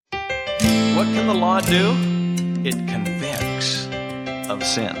What can the law do? It convicts of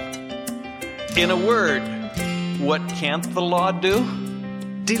sin. In a word, what can't the law do?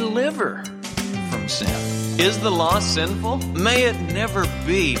 Deliver from sin. Is the law sinful? May it never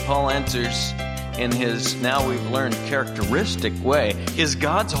be, Paul answers in his, now we've learned, characteristic way. Is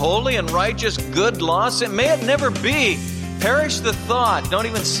God's holy and righteous good law sin? May it never be. Perish the thought. Don't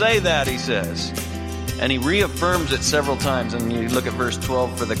even say that, he says. And he reaffirms it several times. And you look at verse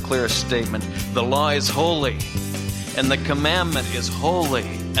 12 for the clearest statement. The law is holy, and the commandment is holy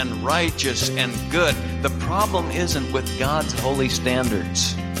and righteous and good. The problem isn't with God's holy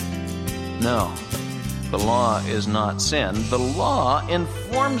standards. No, the law is not sin. The law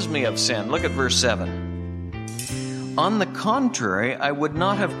informs me of sin. Look at verse 7. On the contrary, I would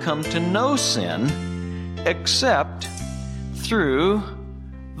not have come to know sin except through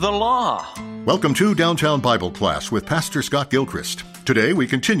the law. Welcome to Downtown Bible Class with Pastor Scott Gilchrist. Today we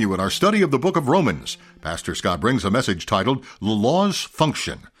continue in our study of the book of Romans. Pastor Scott brings a message titled, The Law's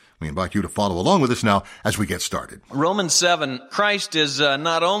Function. We invite you to follow along with us now as we get started. Romans 7, Christ is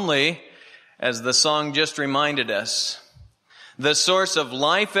not only, as the song just reminded us, the source of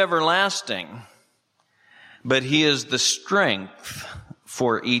life everlasting, but He is the strength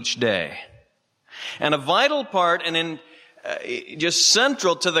for each day. And a vital part, and just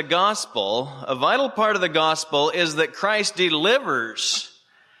central to the gospel, a vital part of the gospel is that Christ delivers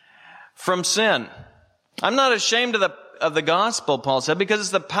from sin. I'm not ashamed of the gospel, Paul said, because it's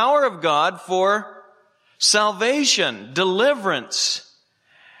the power of God for salvation, deliverance.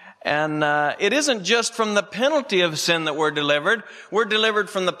 And it isn't just from the penalty of sin that we're delivered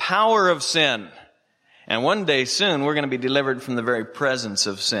from the power of sin. And one day soon, we're going to be delivered from the very presence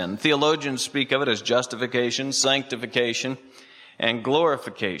of sin. Theologians speak of it as justification, sanctification, and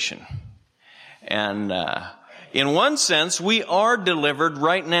glorification. And in one sense, we are delivered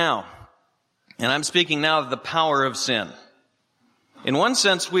right now. And I'm speaking now of the power of sin. In one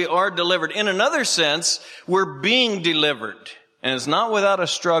sense, we are delivered. In another sense, we're being delivered. And it's not without a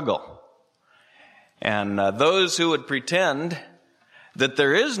struggle. And those who would pretend that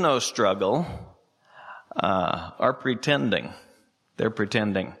there is no struggle are pretending. They're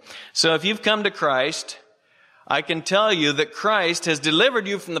pretending. So if you've come to Christ, I can tell you that Christ has delivered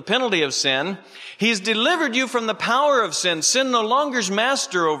you from the penalty of sin. He's delivered you from the power of sin. Sin no longer is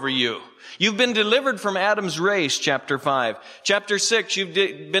master over you. You've been delivered from Adam's race, chapter 5. Chapter 6, you've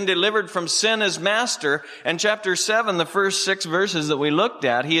been delivered from sin as master. And chapter 7, the first 6 verses that we looked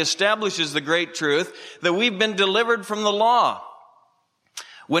at, he establishes the great truth that we've been delivered from the law.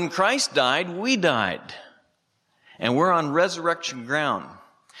 When Christ died, we died. And we're on resurrection ground.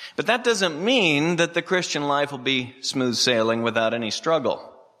 But that doesn't mean that the Christian life will be smooth sailing without any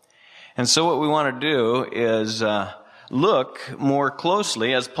struggle. And so what we want to do is look more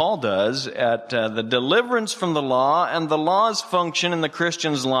closely, as Paul does, at the deliverance from the law and the law's function in the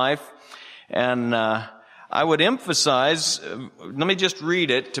Christian's life. And I would emphasize, let me just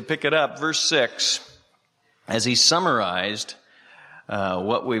read it to pick it up, verse 6, as he summarized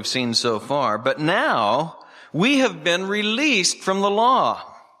what we've seen so far. But now we have been released from the law,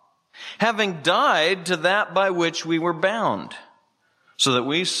 having died to that by which we were bound, so that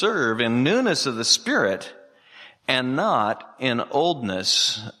we serve in newness of the Spirit and not in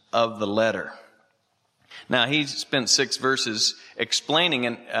oldness of the letter. Now, he spent 6 verses explaining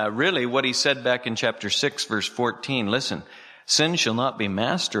and really what he said back in chapter 6, verse 14. Listen, sin shall not be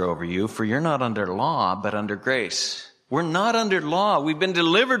master over you, for you're not under law, but under grace. We're not under law. We've been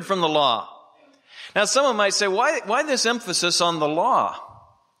delivered from the law. Now, someone might say, why this emphasis on the law?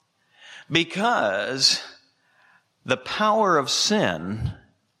 Because the power of sin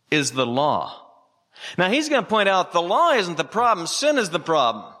is the law. Now, he's going to point out the law isn't the problem. Sin is the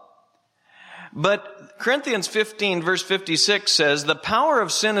problem. But Corinthians 15, verse 56 says, the power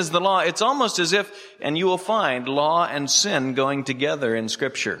of sin is the law. It's almost as if, and you will find law and sin going together in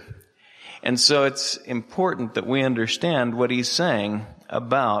Scripture. And so it's important that we understand what he's saying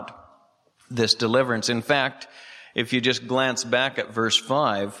about this deliverance. In fact, if you just glance back at verse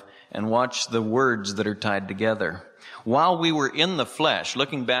 5 and watch the words that are tied together. While we were in the flesh,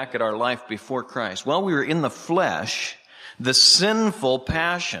 looking back at our life before Christ, while we were in the flesh, the sinful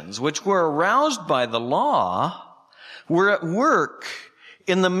passions which were aroused by the law were at work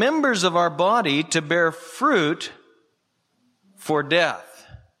in the members of our body to bear fruit for death.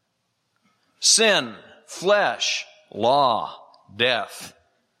 Sin, flesh, law, death.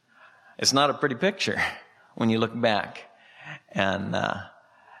 It's not a pretty picture when you look back. And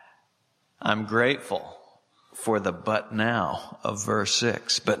I'm grateful for the but now of verse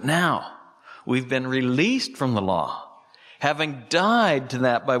 6. But now we've been released from the law, having died to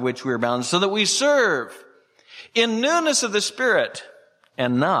that by which we are bound, so that we serve in newness of the Spirit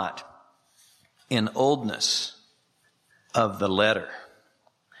and not in oldness of the letter.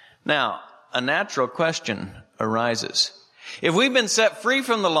 Now, a natural question arises. If we've been set free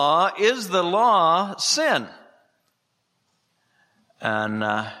from the law, is the law sin? And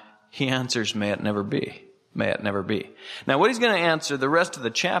he answers, may it never be. May it never be. Now, what he's going to answer the rest of the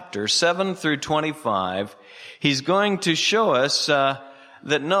chapter, 7 through 25, he's going to show us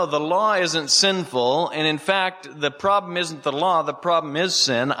that no, the law isn't sinful, and in fact, the problem isn't the law, the problem is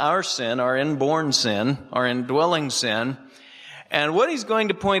sin, our inborn sin, our indwelling sin. And what he's going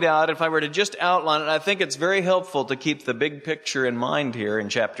to point out, if I were to just outline it, I think it's very helpful to keep the big picture in mind here in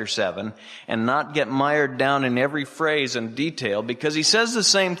chapter 7 and not get mired down in every phrase and detail, because he says the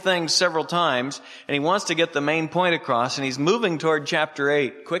same thing several times and he wants to get the main point across, and he's moving toward chapter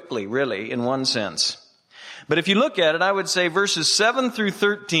 8 quickly, really, in one sense. But if you look at it, I would say verses 7 through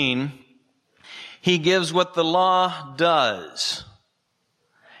 13, he gives what the law does.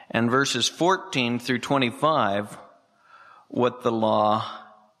 And verses 14 through 25, what the law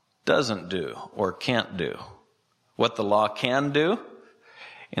doesn't do or can't do. What the law can do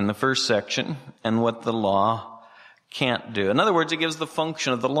in the first section, and what the law can't do. In other words, it gives the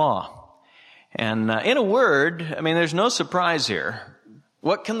function of the law. And in a word, I mean, there's no surprise here.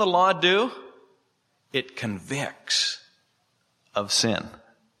 What can the law do? It convicts of sin.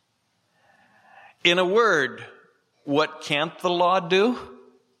 In a word, what can't the law do?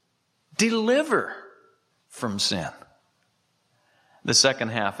 Deliver from sin. The second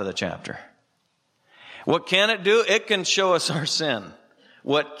half of the chapter. What can it do? It can show us our sin.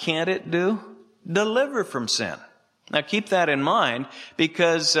 What can't it do? Deliver from sin. Now keep that in mind,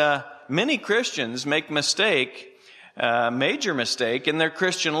 because many Christians make major mistake in their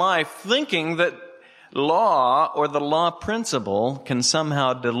Christian life, thinking that law or the law principle can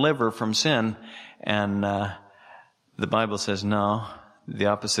somehow deliver from sin. And the Bible says no, the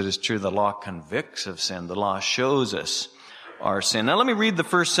opposite is true. The law convicts of sin. The law shows us our sin. Now let me read the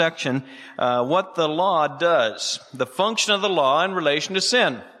first section, what the law does, the function of the law in relation to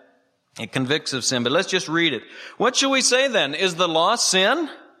sin. It convicts of sin, but let's just read it. What shall we say then? Is the law sin?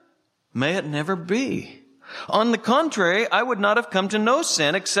 May it never be. On the contrary, I would not have come to know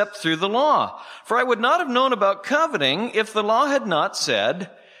sin except through the law. For I would not have known about coveting if the law had not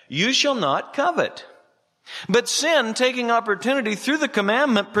said, you shall not covet. But sin, taking opportunity through the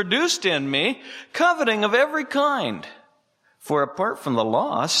commandment, produced in me coveting of every kind. For apart from the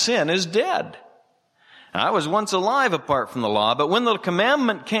law, sin is dead. I was once alive apart from the law, but when the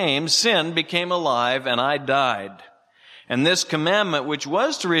commandment came, sin became alive and I died. And this commandment, which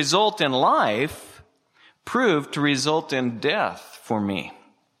was to result in life, proved to result in death for me.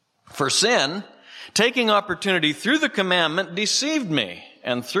 For sin, taking opportunity through the commandment, deceived me,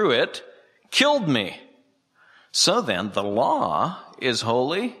 and through it, killed me. So then, the law is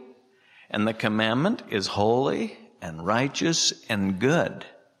holy, and the commandment is holy and righteous and good.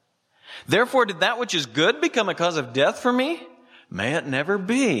 Therefore, did that which is good become a cause of death for me? May it never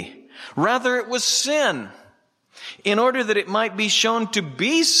be. Rather, it was sin, in order that it might be shown to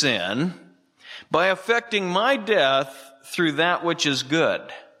be sin by affecting my death through that which is good,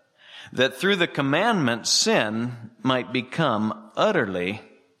 that through the commandment sin might become utterly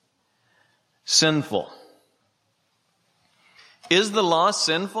sinful. Is the law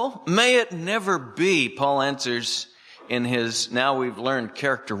sinful? May it never be, Paul answers in his, now we've learned,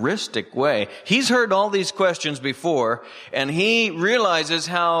 characteristic way. He's heard all these questions before, and he realizes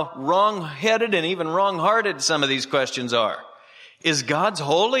how wrong-headed and even wrong-hearted some of these questions are. Is God's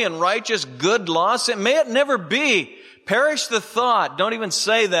holy and righteous good law sin? May it never be. Perish the thought. Don't even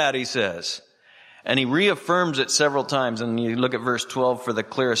say that, he says. And he reaffirms it several times, and you look at verse 12 for the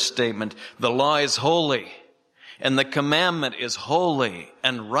clearest statement. The law is holy, and the commandment is holy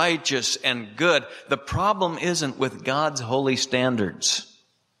and righteous and good. The problem isn't with God's holy standards.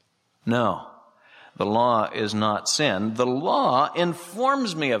 No, the law is not sin. The law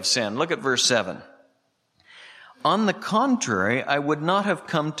informs me of sin. Look at verse 7. On the contrary, I would not have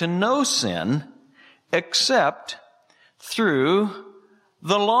come to know sin except through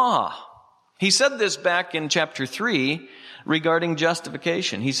the law. He said this back in chapter 3 regarding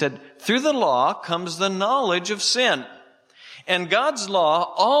justification. He said, through the law comes the knowledge of sin. And God's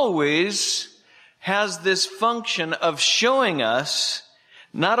law always has this function of showing us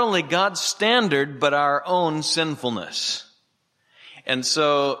not only God's standard, but our own sinfulness. And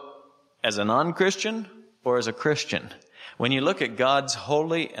so, as a non-Christian or as a Christian, when you look at God's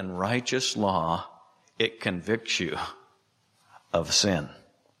holy and righteous law, it convicts you of sin.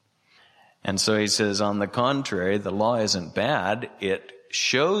 And so he says, on the contrary, the law isn't bad. It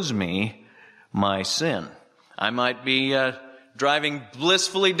shows me my sin. I might be driving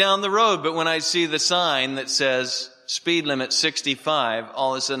blissfully down the road, but when I see the sign that says speed limit 65,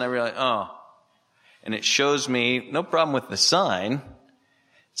 all of a sudden I realize, oh. And it shows me no problem with the sign.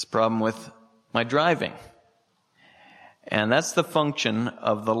 It's a problem with my driving. And that's the function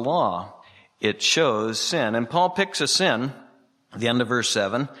of the law. It shows sin. And Paul picks a sin. The end of verse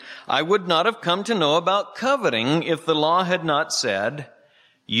 7, I would not have come to know about coveting if the law had not said,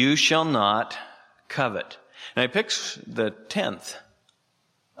 you shall not covet. And he picks the 10th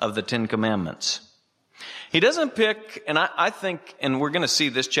of the 10 Commandments. He doesn't pick, and I think, and we're going to see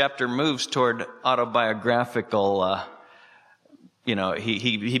this chapter moves toward autobiographical,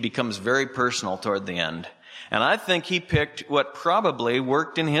 he becomes very personal toward the end. And I think he picked what probably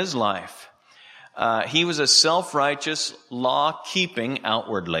worked in his life. He was a self-righteous, law-keeping,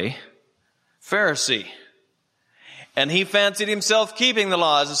 outwardly, Pharisee. And he fancied himself keeping the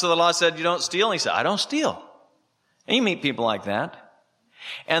laws. And so the law said, you don't steal. And he said, I don't steal. And you meet people like that.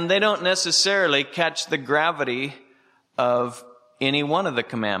 And they don't necessarily catch the gravity of any one of the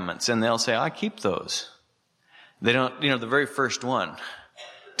commandments. And they'll say, I keep those. They don't, the very first one,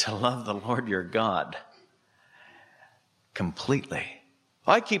 to love the Lord your God completely.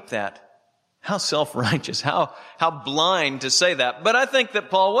 I keep that. How self-righteous, how blind to say that. But I think that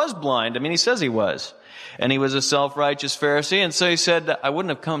Paul was blind. I mean, he says he was. And he was a self-righteous Pharisee. And so he said, I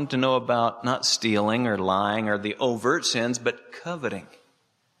wouldn't have come to know about not stealing or lying or the overt sins, but coveting.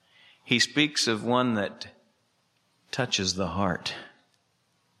 He speaks of one that touches the heart.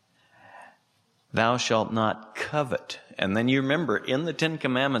 Thou shalt not covet. And then you remember, in the 10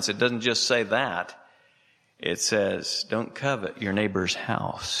 Commandments, it doesn't just say that. It says, don't covet your neighbor's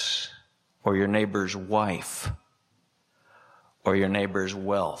house, or your neighbor's wife, or your neighbor's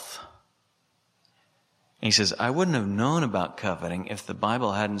wealth. And he says, I wouldn't have known about coveting if the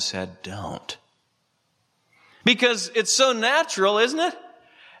Bible hadn't said don't. Because it's so natural, isn't it?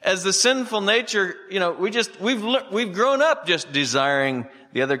 As the sinful nature, we've grown up just desiring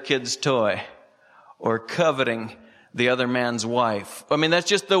the other kid's toy or coveting the other man's wife. I mean, that's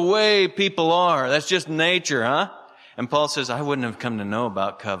just the way people are. That's just nature, huh? And Paul says, I wouldn't have come to know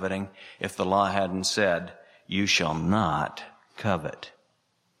about coveting if the law hadn't said, you shall not covet.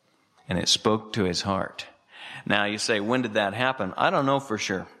 And it spoke to his heart. Now you say, when did that happen? I don't know for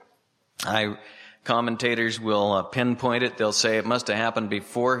sure. Commentators will pinpoint it. They'll say it must have happened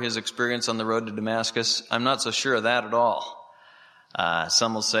before his experience on the road to Damascus. I'm not so sure of that at all.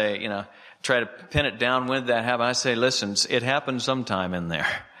 Some will say, try to pin it down when that happened. I say, listen, it happened sometime in there.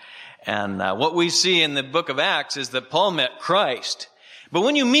 And what we see in the book of Acts is that Paul met Christ. But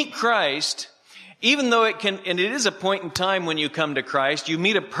when you meet Christ, even though and it is a point in time when you come to Christ, you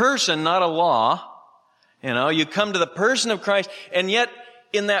meet a person, not a law. You come to the person of Christ, and yet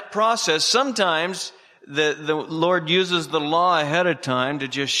in that process, sometimes the Lord uses the law ahead of time to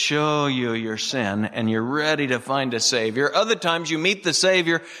just show you your sin, and you're ready to find a Savior. Other times you meet the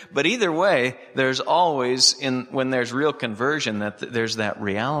Savior, but either way, there's always, when there's real conversion, that there's that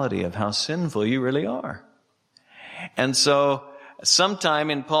reality of how sinful you really are. And so,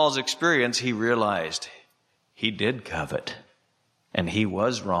 sometime in Paul's experience, he realized he did covet, and he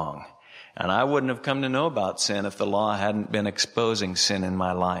was wrong. And I wouldn't have come to know about sin if the law hadn't been exposing sin in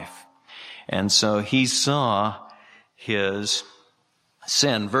my life. And so he saw his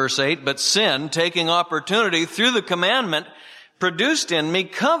sin. Verse 8, but sin, taking opportunity through the commandment, produced in me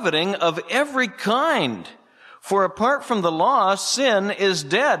coveting of every kind. For apart from the law, sin is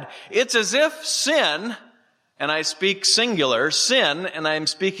dead. It's as if sin, and I speak singular, sin, and I'm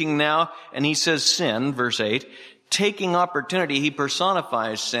speaking now, and he says sin, verse 8, taking opportunity, he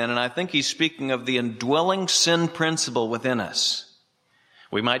personifies sin, and I think he's speaking of the indwelling sin principle within us.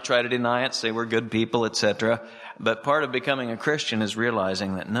 We might try to deny it, say we're good people, etc. But part of becoming a Christian is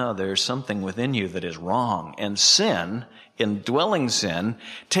realizing that no, there's something within you that is wrong. And sin, indwelling sin,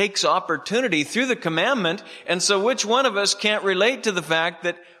 takes opportunity through the commandment. And so which one of us can't relate to the fact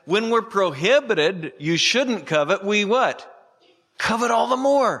that when we're prohibited, you shouldn't covet, we what? Covet all the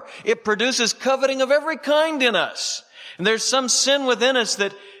more. It produces coveting of every kind in us. And there's some sin within us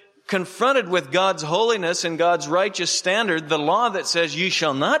that, confronted with God's holiness and God's righteous standard, the law that says you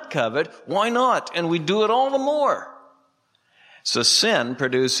shall not covet, why not? And we do it all the more. So sin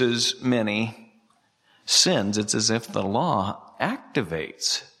produces many sins. It's as if the law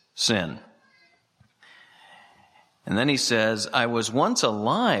activates sin. And then he says, I was once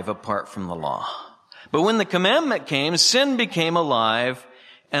alive apart from the law. But when the commandment came, sin became alive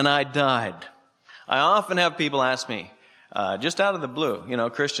and I died. I often have people ask me, just out of the blue,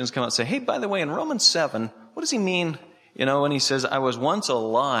 Christians come out and say, hey, by the way, in Romans 7, what does he mean, when he says, I was once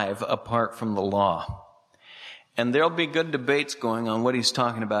alive apart from the law? And there'll be good debates going on what he's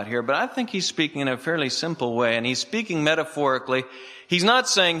talking about here, but I think he's speaking in a fairly simple way, and he's speaking metaphorically. He's not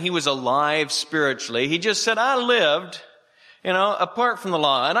saying he was alive spiritually. He just said, I lived, apart from the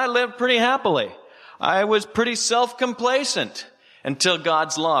law, and I lived pretty happily. I was pretty self-complacent until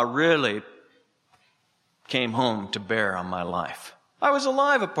God's law really came home to bear on my life. I was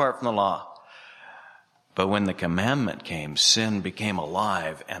alive apart from the law. But when the commandment came, sin became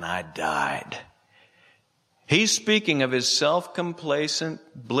alive and I died. He's speaking of his self-complacent,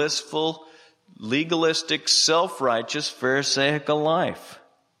 blissful, legalistic, self-righteous, pharisaical life.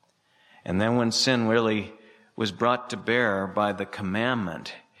 And then when sin really was brought to bear by the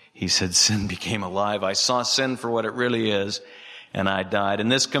commandment, he said, sin became alive. I saw sin for what it really is, and I died. And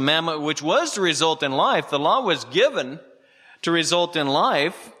this commandment, which was to result in life, the law was given to result in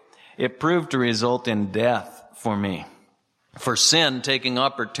life. It proved to result in death for me. For sin, taking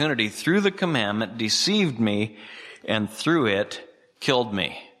opportunity through the commandment, deceived me, and through it, killed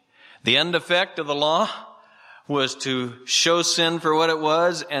me. The end effect of the law was to show sin for what it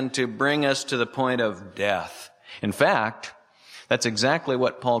was and to bring us to the point of death. In fact, that's exactly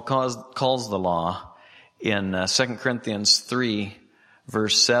what Paul calls the law in 2 Corinthians 3,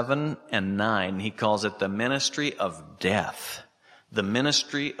 verse 7 and 9. He calls it the ministry of death, the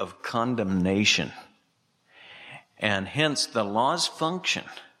ministry of condemnation. And hence the law's function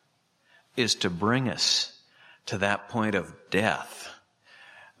is to bring us to that point of death,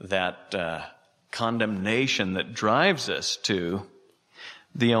 that condemnation that drives us to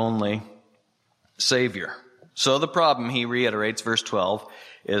the only Savior. So the problem, he reiterates, verse 12,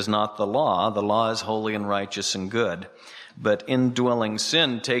 is not the law. The law is holy and righteous and good. But indwelling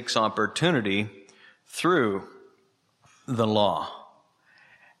sin takes opportunity through the law.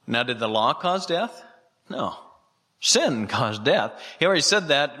 Now, did the law cause death? No. Sin caused death. He already said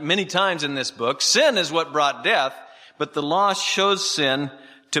that many times in this book. Sin is what brought death, but the law shows sin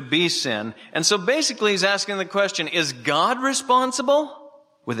to be sin. And so basically he's asking the question, is God responsible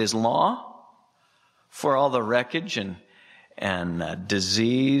with his law for all the wreckage and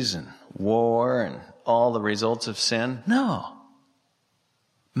disease and war and all the results of sin? No.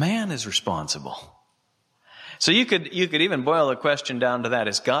 Man is responsible. So you could even boil the question down to that.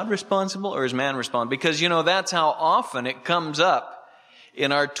 Is God responsible or is man responsible? Because, that's how often it comes up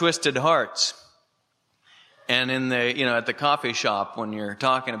in our twisted hearts. And in the, at the coffee shop, when you're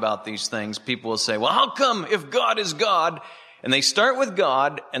talking about these things, people will say, well, how come if God is God? And they start with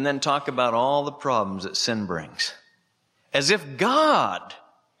God and then talk about all the problems that sin brings. As if God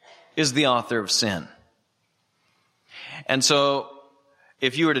is the author of sin. And so,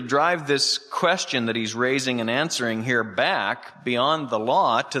 if you were to drive this question that he's raising and answering here back beyond the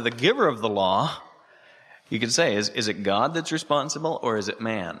law to the giver of the law, you could say, is it God that's responsible or is it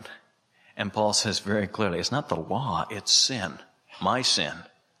man? And Paul says very clearly, it's not the law, it's sin. My sin.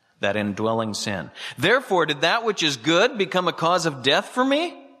 That indwelling sin. Therefore, did that which is good become a cause of death for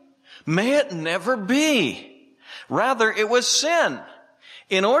me? May it never be. Rather, it was sin,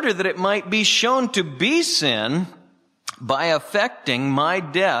 in order that it might be shown to be sin by affecting my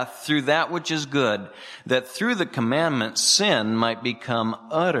death through that which is good, that through the commandment sin might become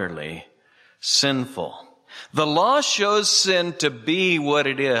utterly sinful. The law shows sin to be what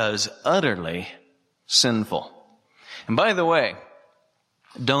it is, utterly sinful. And by the way,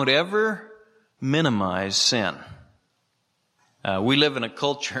 don't ever minimize sin. We live in a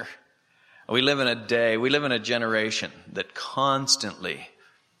culture, we live in a day, we live in a generation that constantly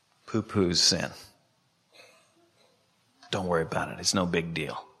poo-poos sin. Don't worry about it. It's no big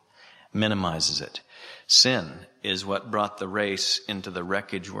deal. Minimizes it. Sin is what brought the race into the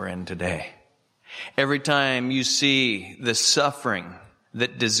wreckage we're in today. Every time you see the suffering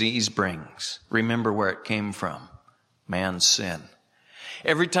that disease brings, remember where it came from. Man's sin.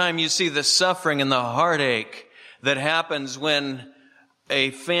 Every time you see the suffering and the heartache that happens when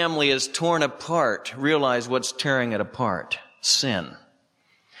a family is torn apart, realize what's tearing it apart. Sin.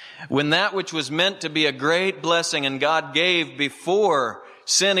 When that which was meant to be a great blessing and God gave before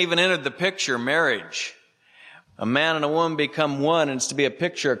sin even entered the picture, marriage, a man and a woman become one, and it's to be a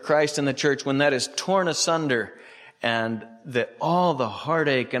picture of Christ in the church. When that is torn asunder and all the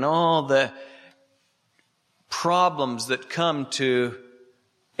heartache and all the problems that come to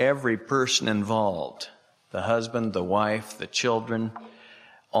every person involved, the husband, the wife, the children,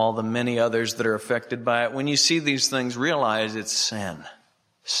 all the many others that are affected by it, when you see these things, realize it's sin.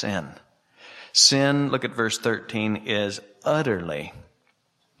 Sin. Sin, look at verse 13, is utterly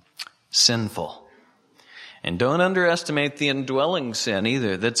sinful. And don't underestimate the indwelling sin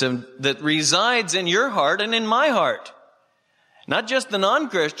either, that resides in your heart and in my heart. Not just the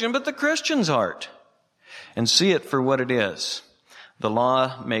non-Christian, but the Christian's heart. And see it for what it is. The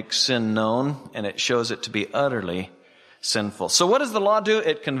law makes sin known, and it shows it to be utterly sinful. So what does the law do?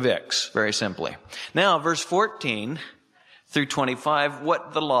 It convicts, very simply. Now, verse 14 through 25,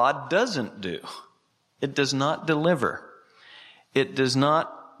 what the law doesn't do. It does not deliver. It does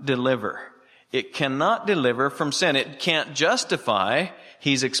not deliver. It cannot deliver from sin. It can't justify.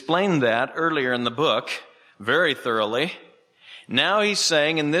 He's explained that earlier in the book very thoroughly. Now he's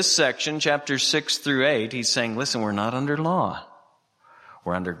saying in this section, chapters 6 through 8, he's saying, listen, we're not under law.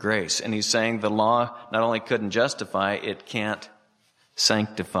 We're under grace. And he's saying the law not only couldn't justify, it can't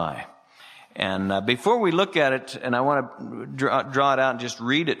sanctify. And before we look at it, and I want to draw it out and just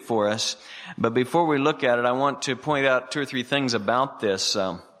read it for us, but before we look at it, I want to point out 2 or 3 things about this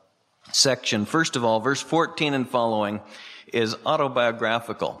section. First of all, verse 14 and following is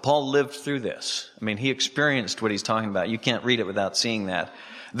autobiographical. Paul lived through this. I mean, he experienced what he's talking about. You can't read it without seeing that.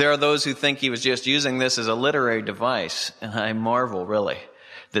 There are those who think he was just using this as a literary device, and I marvel, really,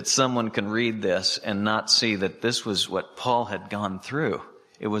 that someone can read this and not see that this was what Paul had gone through.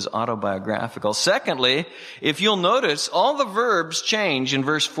 It was autobiographical. Secondly, if you'll notice, all the verbs change in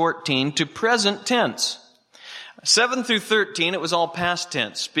verse 14 to present tense. 7 through 13, it was all past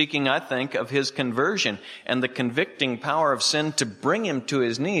tense, speaking, I think, of his conversion and the convicting power of sin to bring him to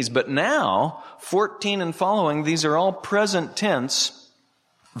his knees. But now, 14 and following, these are all present tense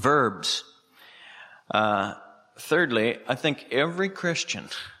verbs. Thirdly, I think every Christian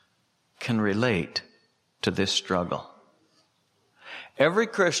can relate to this struggle. Every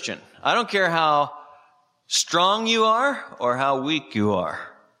Christian, I don't care how strong you are or how weak you are,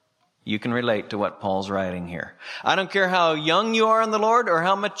 you can relate to what Paul's writing here. I don't care how young you are in the Lord or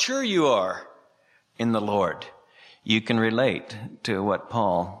how mature you are in the Lord. You can relate to what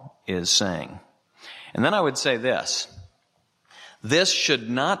Paul is saying. And then I would say this. This should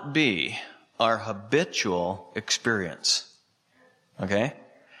not be our habitual experience. Okay?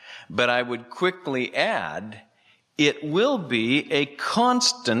 But I would quickly add, it will be a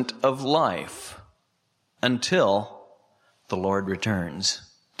constant of life until the Lord returns,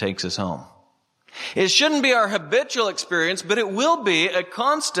 takes us home. It shouldn't be our habitual experience, but it will be a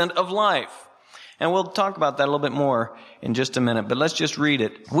constant of life. And we'll talk about that a little bit more in just a minute, but let's just read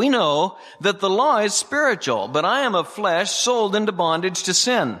it. We know that the law is spiritual, but I am of flesh, sold into bondage to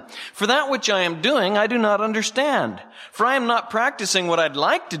sin. For that which I am doing, I do not understand. For I am not practicing what I'd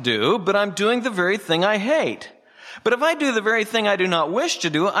like to do, but I'm doing the very thing I hate. But if I do the very thing I do not wish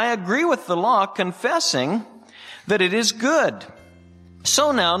to do, I agree with the law, confessing that it is good.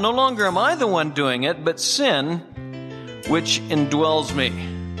 So now, no longer am I the one doing it, but sin, which indwells me.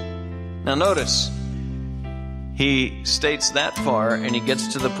 Now notice, he states that far, and he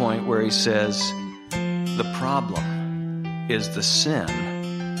gets to the point where he says, the problem is the sin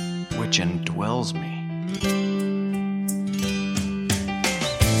which indwells me.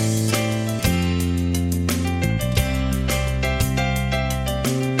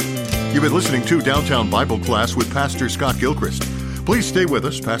 You've been listening to Downtown Bible Class with Pastor Scott Gilchrist. Please stay with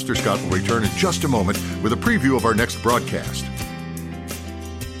us. Pastor Scott will return in just a moment with a preview of our next broadcast.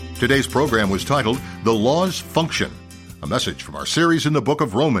 Today's program was titled, The Law's Function, a message from our series in the book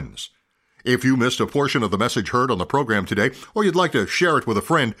of Romans. If you missed a portion of the message heard on the program today, or you'd like to share it with a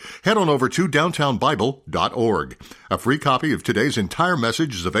friend, head on over to downtownbible.org. A free copy of today's entire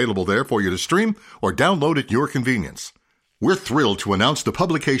message is available there for you to stream or download at your convenience. We're thrilled to announce the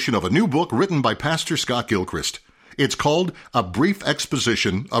publication of a new book written by Pastor Scott Gilchrist. It's called A Brief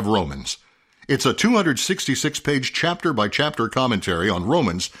Exposition of Romans. It's a 266-page chapter-by-chapter commentary on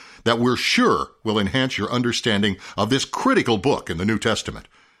Romans that we're sure will enhance your understanding of this critical book in the New Testament.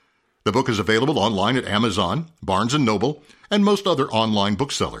 The book is available online at Amazon, Barnes & Noble, and most other online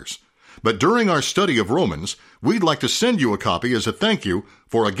booksellers. But during our study of Romans, we'd like to send you a copy as a thank you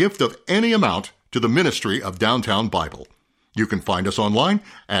for a gift of any amount to the ministry of Downtown Bible. You can find us online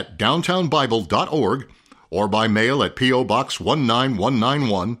at downtownbible.org or by mail at P.O. Box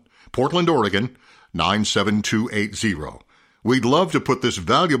 19191, Portland, Oregon, 97280. We'd love to put this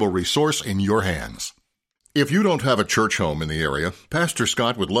valuable resource in your hands. If you don't have a church home in the area, Pastor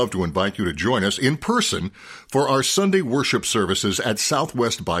Scott would love to invite you to join us in person for our Sunday worship services at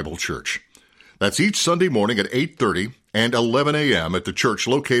Southwest Bible Church. That's each Sunday morning at 8:30 and 11 a.m. at the church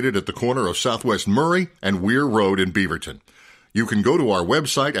located at the corner of Southwest Murray and Weir Road in Beaverton. You can go to our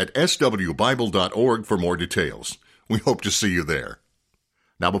website at swbible.org for more details. We hope to see you there.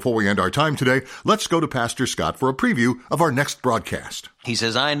 Now, before we end our time today, let's go to Pastor Scott for a preview of our next broadcast. He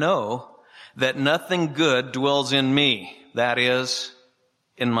says, I know that nothing good dwells in me, that is,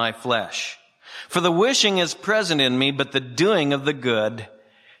 in my flesh. For the wishing is present in me, but the doing of the good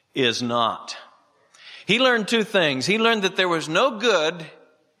is not. He learned two things. He learned that there was no good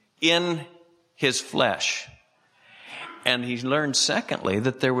in his flesh. And he learned, secondly,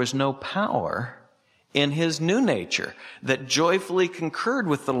 that there was no power in his new nature that joyfully concurred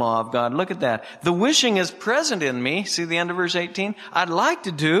with the law of God. Look at that. The wishing is present in me. See the end of verse 18? I'd like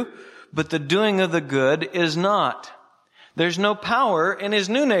to do, but the doing of the good is not. There's no power in his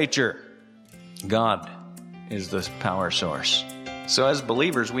new nature. God is the power source. So as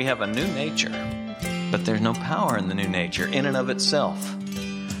believers, we have a new nature, but there's no power in the new nature in and of itself.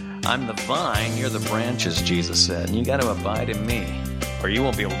 I'm the vine, you're the branches, Jesus said, and you got to abide in me, or you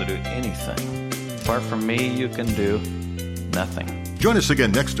won't be able to do anything. Apart from me, you can do nothing. Join us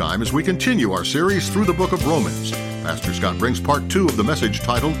again next time as we continue our series through the book of Romans. Pastor Scott brings part 2 of the message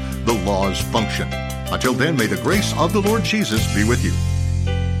titled, The Law's Function. Until then, may the grace of the Lord Jesus be with you.